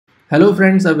Hello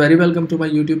friends, a very welcome to my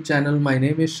YouTube channel. My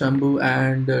name is Shambhu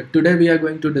and today we are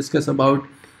going to discuss about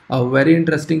a very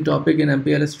interesting topic in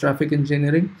Mpls traffic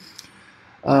engineering.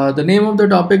 The name of the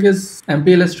topic is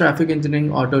Mpls traffic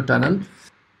engineering auto tunnel.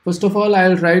 First of all,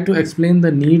 I'll try to explain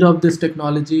the need of this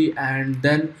technology and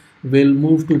then we'll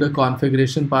move to the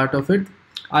configuration part of it.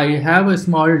 I have a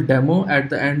small demo at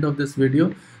the end of this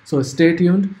video, so stay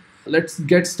tuned. Let's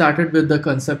get started with the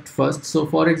concept first. So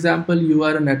for example, you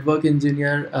are a network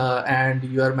engineer and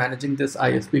you are managing this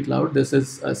ISP cloud. This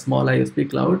is a small ISP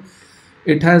cloud.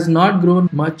 It has not grown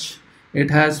much.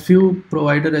 It has few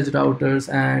provider edge routers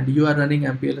and you are running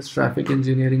Mpls traffic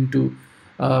engineering to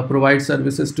provide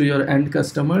services to your end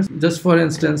customers. Just for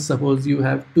instance, suppose you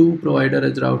have two provider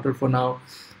edge router for now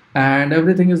and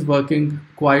everything is working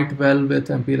quite well with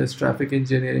Mpls traffic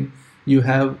engineering. You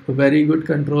have very good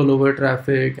control over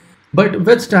traffic. But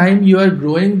with time you are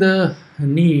growing the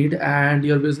need and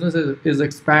your business is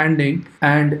expanding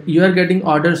and you are getting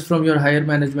orders from your higher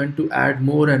management to add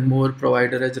more and more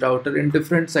provider edge router in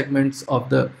different segments of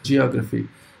the geography.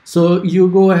 So you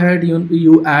go ahead,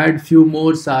 you add few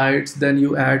more sites, then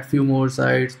you add few more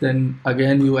sites, then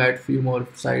again you add few more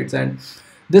sites, and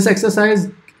this exercise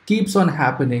keeps on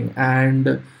happening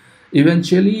and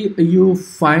eventually you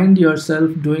find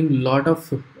yourself doing a lot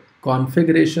of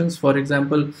configurations. For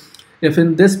example, if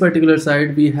in this particular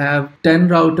site we have 10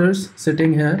 routers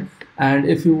sitting here, and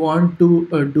if you want to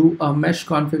do a mesh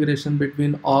configuration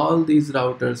between all these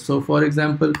routers, so for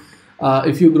example,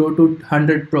 if you grow to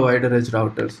 100 provider edge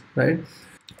routers, right,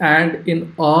 and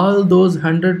in all those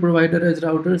 100 provider edge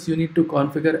routers you need to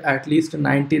configure at least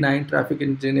 99 traffic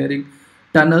engineering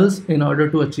tunnels in order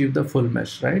to achieve the full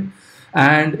mesh, right?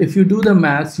 And if you do the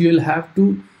maths, you'll have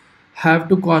to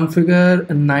configure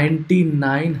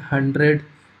 9900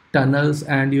 tunnels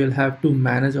and you'll have to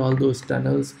manage all those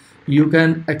tunnels. You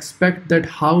can expect that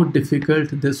how difficult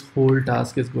this whole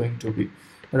task is going to be,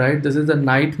 right? This is a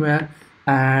nightmare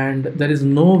and there is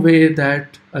no way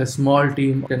that a small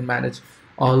team can manage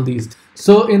all these.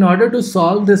 So in order to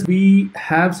solve this, we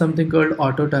have something called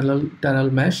auto tunnel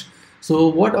mesh. So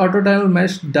what auto tunnel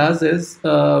mesh does is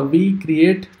we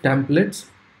create templates.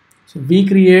 So we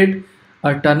create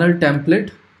a tunnel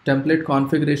template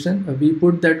configuration. We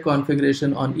put that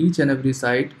configuration on each and every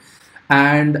site,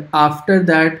 and after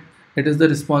that it is the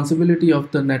responsibility of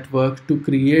the network to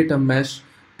create a mesh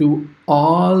to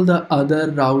all the other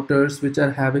routers which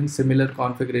are having similar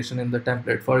configuration in the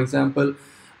template. For example,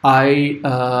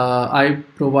 I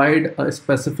provide a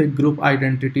specific group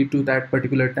identity to that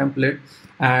particular template,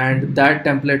 and that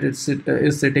template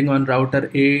is sitting on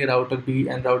router A, router B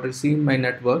and router C in my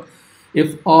network.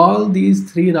 If all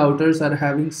these three routers are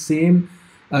having same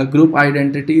group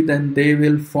identity, then they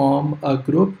will form a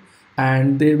group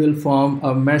and they will form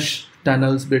a mesh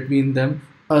tunnels between them.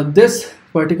 This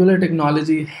particular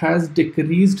technology has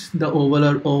decreased the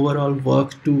overall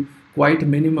work to quite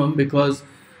minimum, because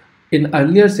in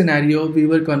earlier scenario we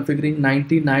were configuring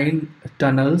 99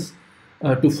 tunnels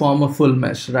to form a full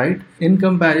mesh, right? In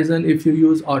comparison, if you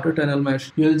use auto tunnel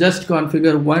mesh, you'll just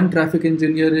configure one traffic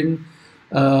engineering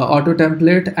auto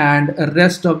template and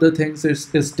rest of the things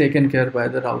is taken care by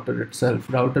the router itself.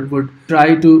 Router would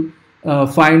try to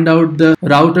find out the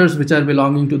routers which are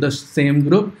belonging to the same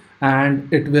group, and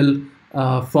it will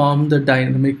form the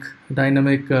dynamic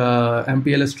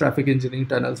Mpls traffic engineering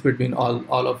tunnels between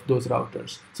all of those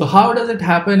routers. So how does it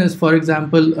happen is, for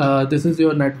example, this is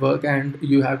your network and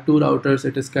you have two routers.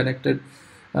 It is connected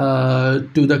to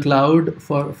the cloud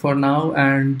for now,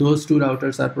 and those two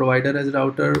routers are provider edge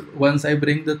router. Once I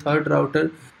bring the third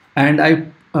router and I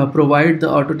provide the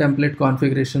auto template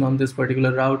configuration on this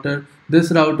particular router,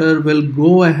 this router will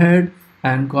go ahead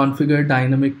and configure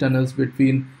dynamic tunnels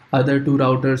between other two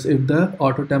routers if the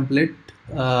auto template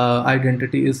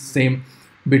identity is same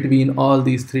between all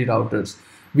these three routers.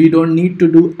 We don't need to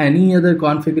do any other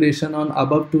configuration on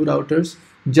above two routers.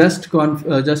 Just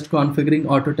configuring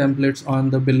auto templates on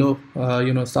the below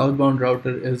southbound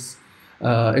router is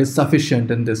sufficient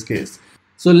in this case.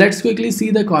 So let's quickly see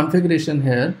the configuration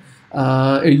here.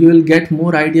 You will get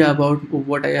more idea about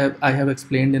what I have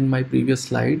explained in my previous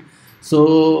slide.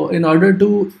 So in order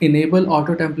to enable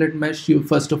auto template mesh,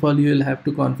 first of all you will have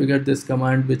to configure this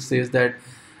command which says that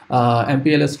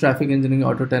Mpls traffic engineering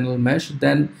auto tunnel mesh.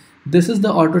 Then this is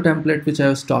the auto template which I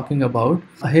was talking about.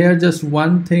 Here just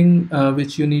one thing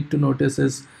which you need to notice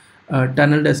is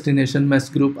tunnel destination mesh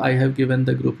group. I have given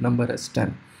the group number as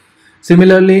 10.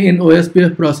 Similarly in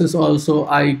OSPF process also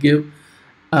I give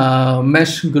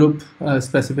mesh group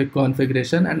specific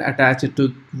configuration and attach it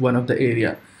to one of the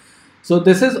area. So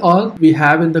this is all we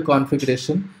have in the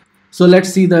configuration. So let's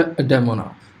see the demo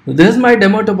now. This is my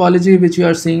demo topology which you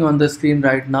are seeing on the screen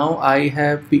right now. I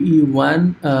have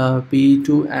Pe1,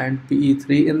 Pe2 and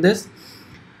Pe3 in this.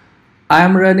 I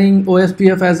am running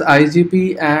OSPF as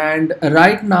IGP, and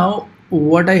right now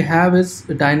what I have is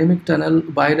dynamic tunnel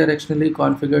bidirectionally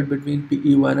configured between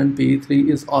Pe1 and Pe3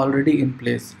 is already in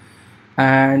place,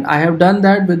 and I have done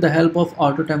that with the help of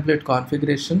auto template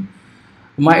configuration.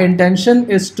 My intention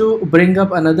is to bring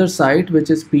up another site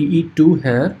which is Pe2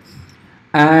 here,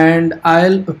 and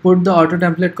I'll put the auto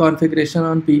template configuration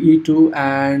on Pe2,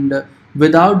 and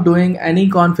without doing any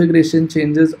configuration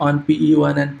changes on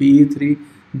Pe1 and Pe3,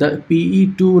 the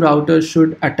Pe2 router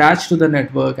should attach to the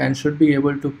network and should be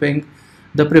able to ping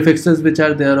the prefixes which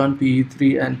are there on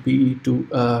Pe3 and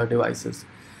Pe2 devices.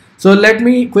 So let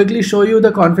me quickly show you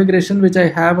the configuration which I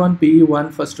have on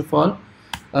Pe1 first of all.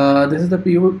 This is the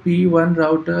Pe1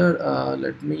 router.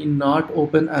 Let me not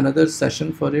open another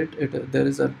session for it. There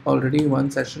is already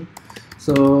one session.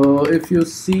 So if you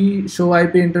see show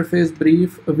IP interface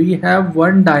brief, we have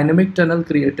one dynamic tunnel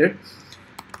created.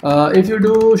 If you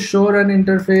do show run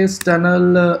interface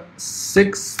tunnel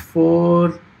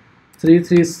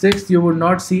 64336, you would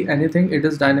not see anything. It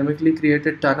is dynamically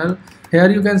created tunnel. Here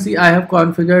you can see I have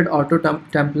configured auto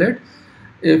template.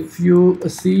 If you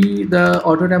see the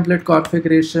auto template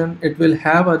configuration, it will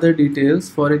have other details.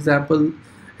 For example,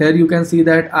 here you can see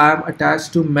that I am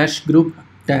attached to mesh group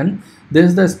 10. This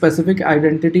is the specific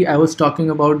identity I was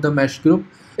talking about, the mesh group.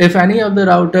 If any of the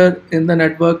router in the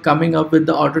network coming up with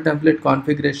the auto template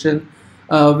configuration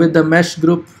with the mesh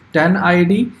group 10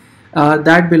 ID,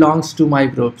 that belongs to my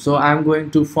group. So I'm going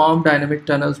to form dynamic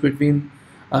tunnels between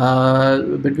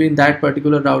that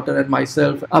particular router and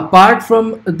myself. Apart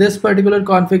from this particular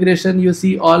configuration, you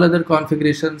see all other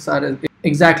configurations are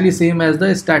exactly same as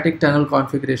the static tunnel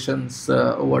configurations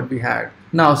what we had.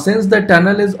 Now since the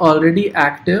tunnel is already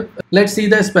active, let's see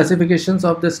the specifications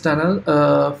of this tunnel.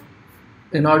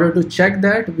 In order to check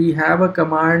that, we have a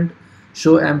command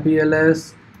show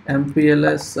Mpls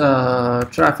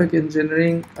traffic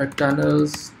engineering tunnel,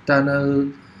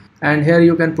 and here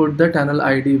you can put the tunnel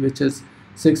ID which is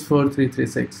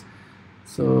 64336.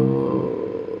 So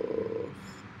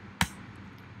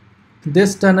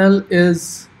this tunnel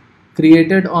is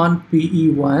created on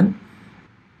Pe1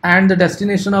 and the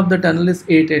destination of the tunnel is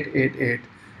 8888.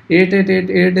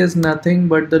 8888 is nothing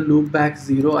but the loopback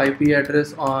 0 IP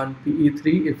address on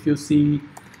Pe3. If you see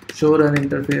show run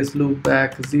interface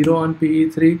loopback 0 on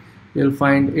Pe3, you'll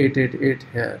find 888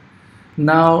 here.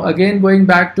 Now again going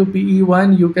back to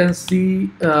Pe1, you can see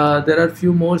there are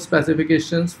few more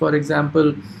specifications. For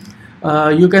example,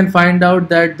 you can find out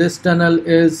that this tunnel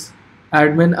is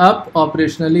admin up,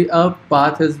 operationally up,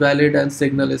 path is valid and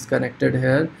signal is connected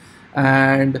here,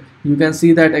 and you can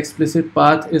see that explicit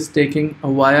path is taking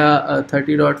via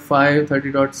 30.5,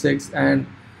 30.6 and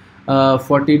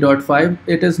 40.5.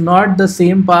 It is not the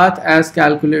same path as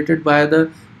calculated by the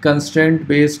constraint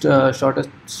based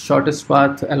shortest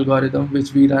path algorithm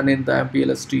which we run in the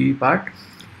Mpls TE part.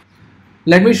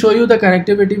 Let me show you the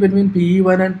connectivity between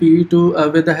Pe1 and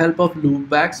Pe2 with the help of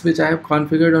loopbacks which I have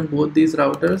configured on both these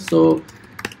routers. So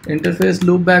interface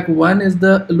loopback 1 is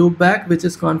the loopback which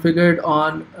is configured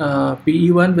on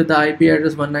Pe1 with the IP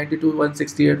address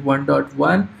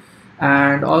 192.168.1.1,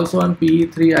 and also on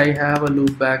Pe3 I have a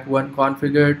loopback 1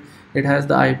 configured. It has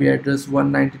the IP address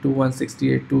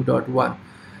 192.168.2.1.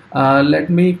 Let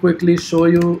me quickly show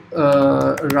you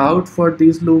route for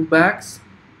these loopbacks.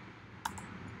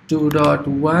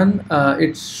 2.1,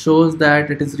 it shows that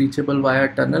it is reachable via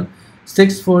tunnel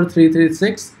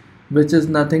 64336, which is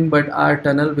nothing but our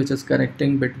tunnel which is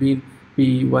connecting between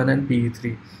Pe1 and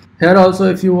Pe3. Here also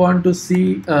if you want to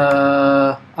see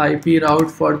IP route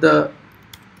for the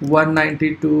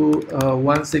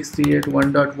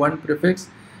 192.168.1.1 prefix,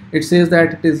 it says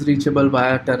that it is reachable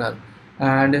via tunnel,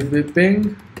 and if we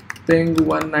ping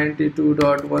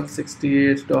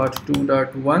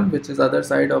 192.168.2.1, which is other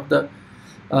side of the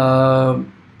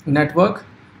network,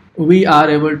 we are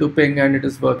able to ping and it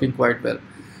is working quite well.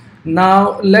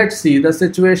 Now let's see, the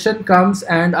situation comes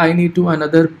and I need to add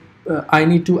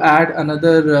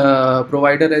another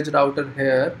provider edge router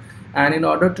here, and in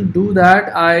order to do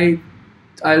that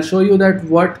I'll show you that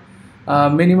what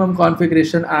minimum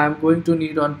configuration I am going to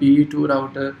need on Pe2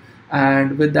 router,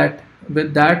 and with that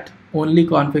only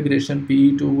configuration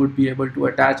Pe2 would be able to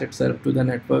attach itself to the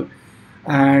network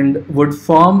and would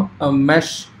form a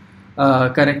mesh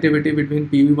connectivity between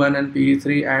Pe1 and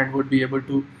Pe3 and would be able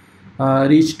to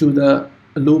reach to the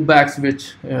loopbacks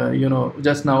which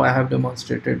just now I have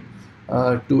demonstrated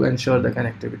to ensure the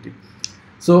connectivity.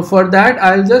 So for that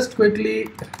I'll just quickly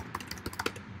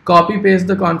copy paste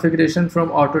the configuration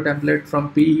from auto template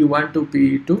from Pe1 to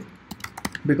Pe2,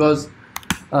 because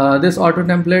this auto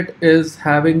template is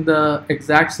having the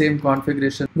exact same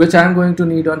configuration which I'm going to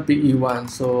need on Pe1.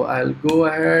 So I'll go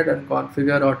ahead and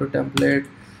configure auto template.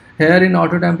 Here in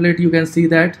auto template you can see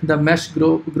that the mesh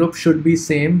group should be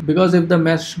same, because if the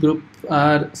mesh group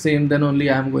are same, then only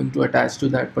I'm going to attach to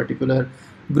that particular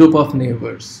group of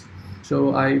neighbors.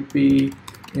 So IP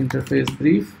interface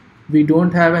brief. We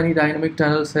don't have any dynamic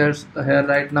tunnels here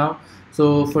right now,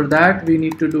 so for that we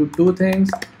need to do two things.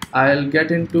 I'll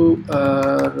get into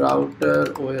router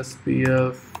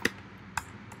OSPF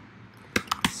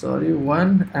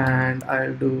 1, and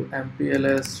I'll do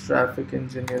MPLS traffic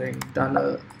engineering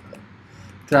tunnel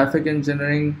traffic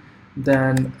engineering,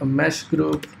 then a mesh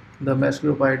group. The mesh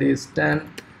group ID is 10.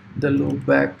 The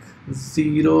loopback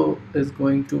 0 is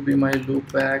going to be my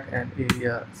loopback, and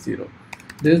area 0.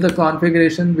 This is the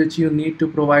configuration which you need to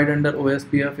provide under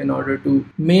OSPF in order to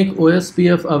make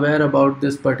OSPF aware about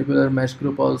this particular mesh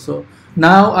group also.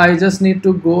 Now I just need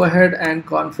to go ahead and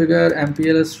configure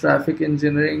MPLS traffic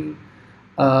engineering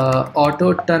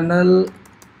auto tunnel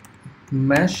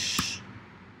mesh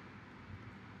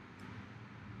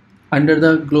under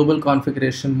the global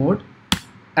configuration mode.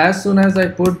 As soon as I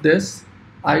put this,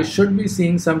 I should be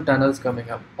seeing some tunnels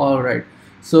coming up. Alright,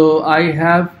 so I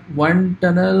have one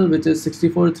tunnel which is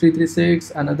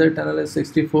 64336, another tunnel is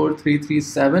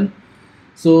 64337.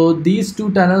 So these two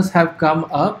tunnels have come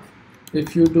up.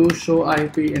 If you do show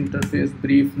IP interface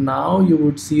brief now, you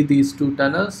would see these two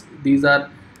tunnels. These are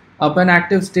up and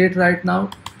active state right now.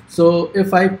 So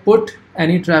if I put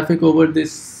any traffic over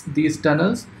these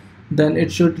tunnels, then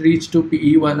it should reach to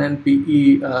Pe1 and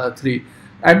Pe3.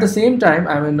 At the same time,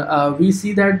 I mean, we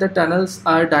see that the tunnels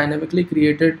are dynamically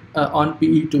created on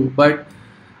Pe2, but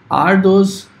are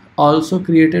those also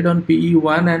created on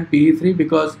Pe1 and Pe3?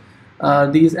 Because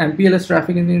these MPLS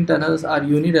traffic engineering tunnels are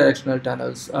unidirectional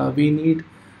tunnels. We need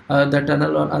the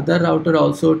tunnel on other router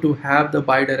also to have the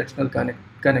bidirectional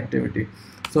connectivity.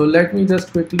 So let me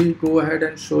just quickly go ahead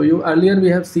and show you. Earlier we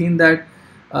have seen that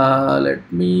let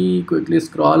me quickly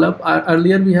scroll up.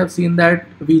 Earlier we have seen that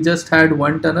we just had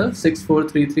one tunnel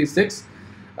 64336.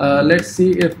 Let's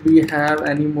see if we have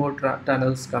any more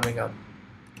tunnels coming up.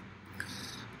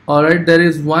 Alright, there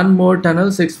is one more tunnel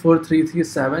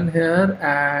 64337 here,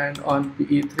 and on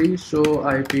Pe3 show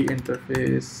IP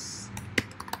interface.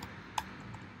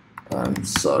 I'm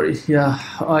sorry, yeah,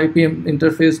 IP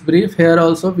interface brief. Here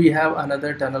also we have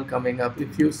another tunnel coming up.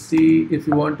 If you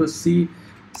want to see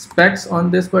specs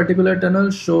on this particular tunnel,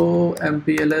 show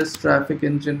MPLS traffic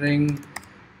engineering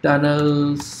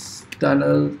tunnel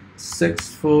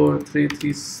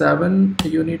 64337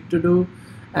 you need to do,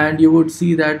 and you would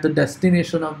see that the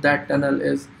destination of that tunnel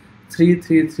is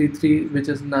 3333, which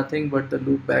is nothing but the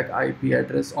loopback IP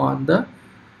address on the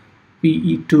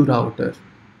Pe2 router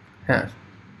here,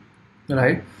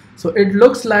 right? So it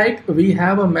looks like we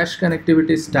have a mesh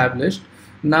connectivity established.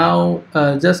 Now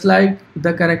just like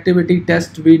the connectivity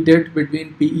test we did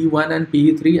between Pe1 and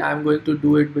Pe3, I'm going to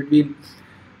do it between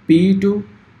Pe2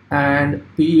 and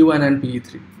Pe1 and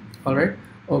Pe3. Alright,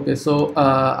 okay, so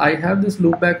I have this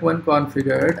loopback 1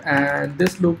 configured, and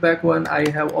this loopback 1 I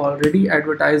have already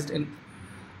advertised in,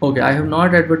 okay, I have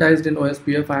not advertised in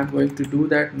OSPF. I'm going to do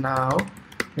that now.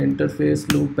 Interface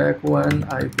loopback 1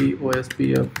 IP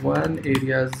OSPF 1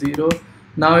 area 0.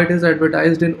 Now it is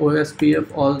advertised in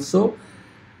OSPF also.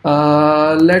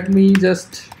 Let me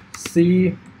just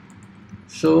see,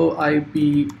 show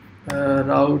IP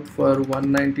route for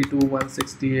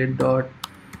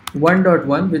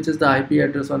 192.168.1.1, which is the IP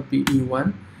address on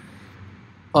Pe1.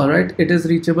 Alright, it is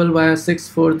reachable via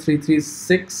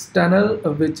 64336 tunnel,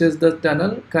 which is the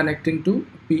tunnel connecting to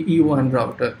Pe1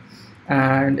 router.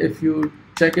 And if you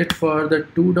check it for the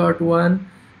 2.1,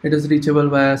 it is reachable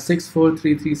via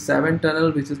 64337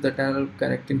 tunnel, which is the tunnel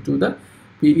connecting to the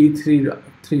Pe3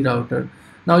 router.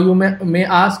 Now you may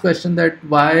ask question that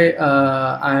why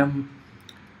I am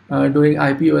doing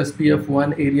IP OSPF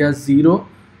 1 area 0,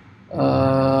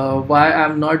 why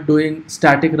I'm not doing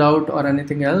static route or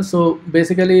anything else. So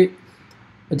basically,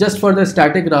 just for the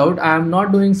static route, I'm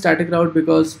not doing static route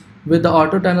because with the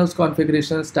auto tunnels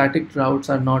configuration, static routes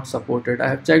are not supported. I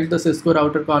have checked the Cisco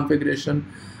router configuration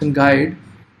guide.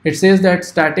 It says that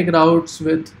static routes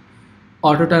with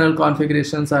auto tunnel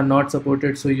configurations are not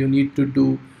supported, so you need to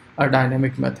do a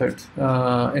dynamic method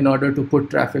in order to put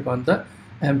traffic on the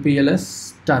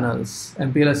MPLS tunnels,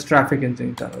 MPLS traffic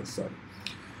engineering tunnels, sorry.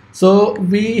 So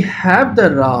we have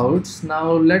the routes.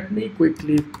 Now let me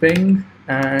quickly ping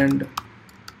and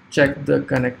check the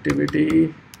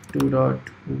connectivity.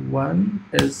 2.1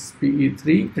 is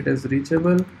Pe3, it is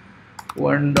reachable.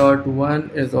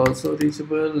 1.1 is also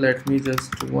reachable. Let me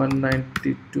just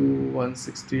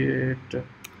 192.168.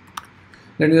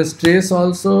 Let me just trace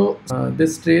also.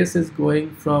 This trace is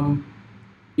going from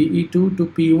PE2 to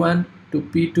P1 to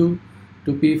P2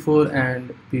 to P4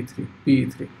 and P3,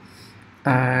 PE3,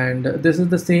 and this is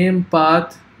the same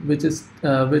path which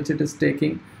it is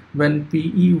taking when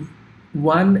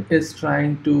PE1 is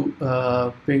trying to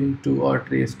ping to or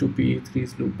trace to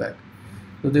PE3's loopback.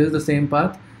 So this is the same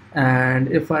path,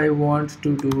 and if I want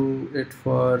to do it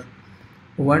for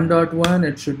 1.1,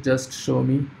 it should just show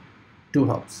me 2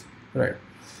 hops, right?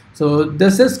 So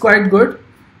this is quite good.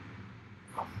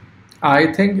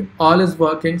 I think all is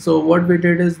working. So what we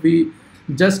did is we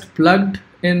just plugged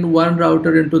in one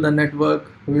router into the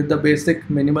network with the basic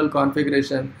minimal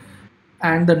configuration,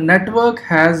 and the network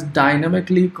has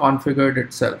dynamically configured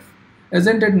itself.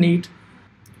 Isn't it neat?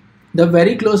 The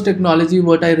very close technology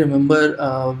what I remember,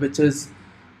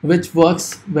 which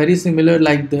works very similar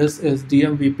like this, is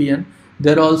DMVPN.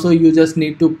 There also you just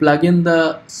need to plug in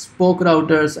the spoke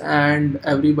routers and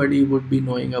everybody would be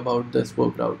knowing about the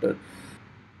spoke router.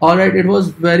 Alright, it was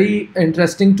very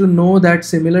interesting to know that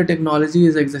similar technology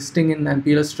is existing in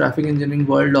Mpls traffic engineering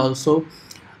world also.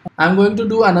 I'm going to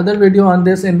do another video on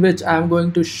this in which I'm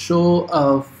going to show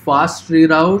a fast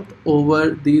reroute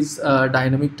over these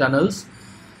dynamic tunnels.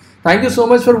 Thank you so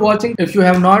much for watching. If you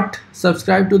have not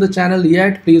subscribed to the channel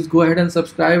yet, please go ahead and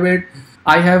subscribe it.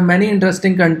 I have many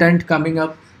interesting content coming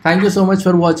up. Thank you so much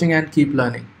for watching and keep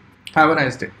learning. Have a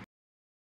nice day.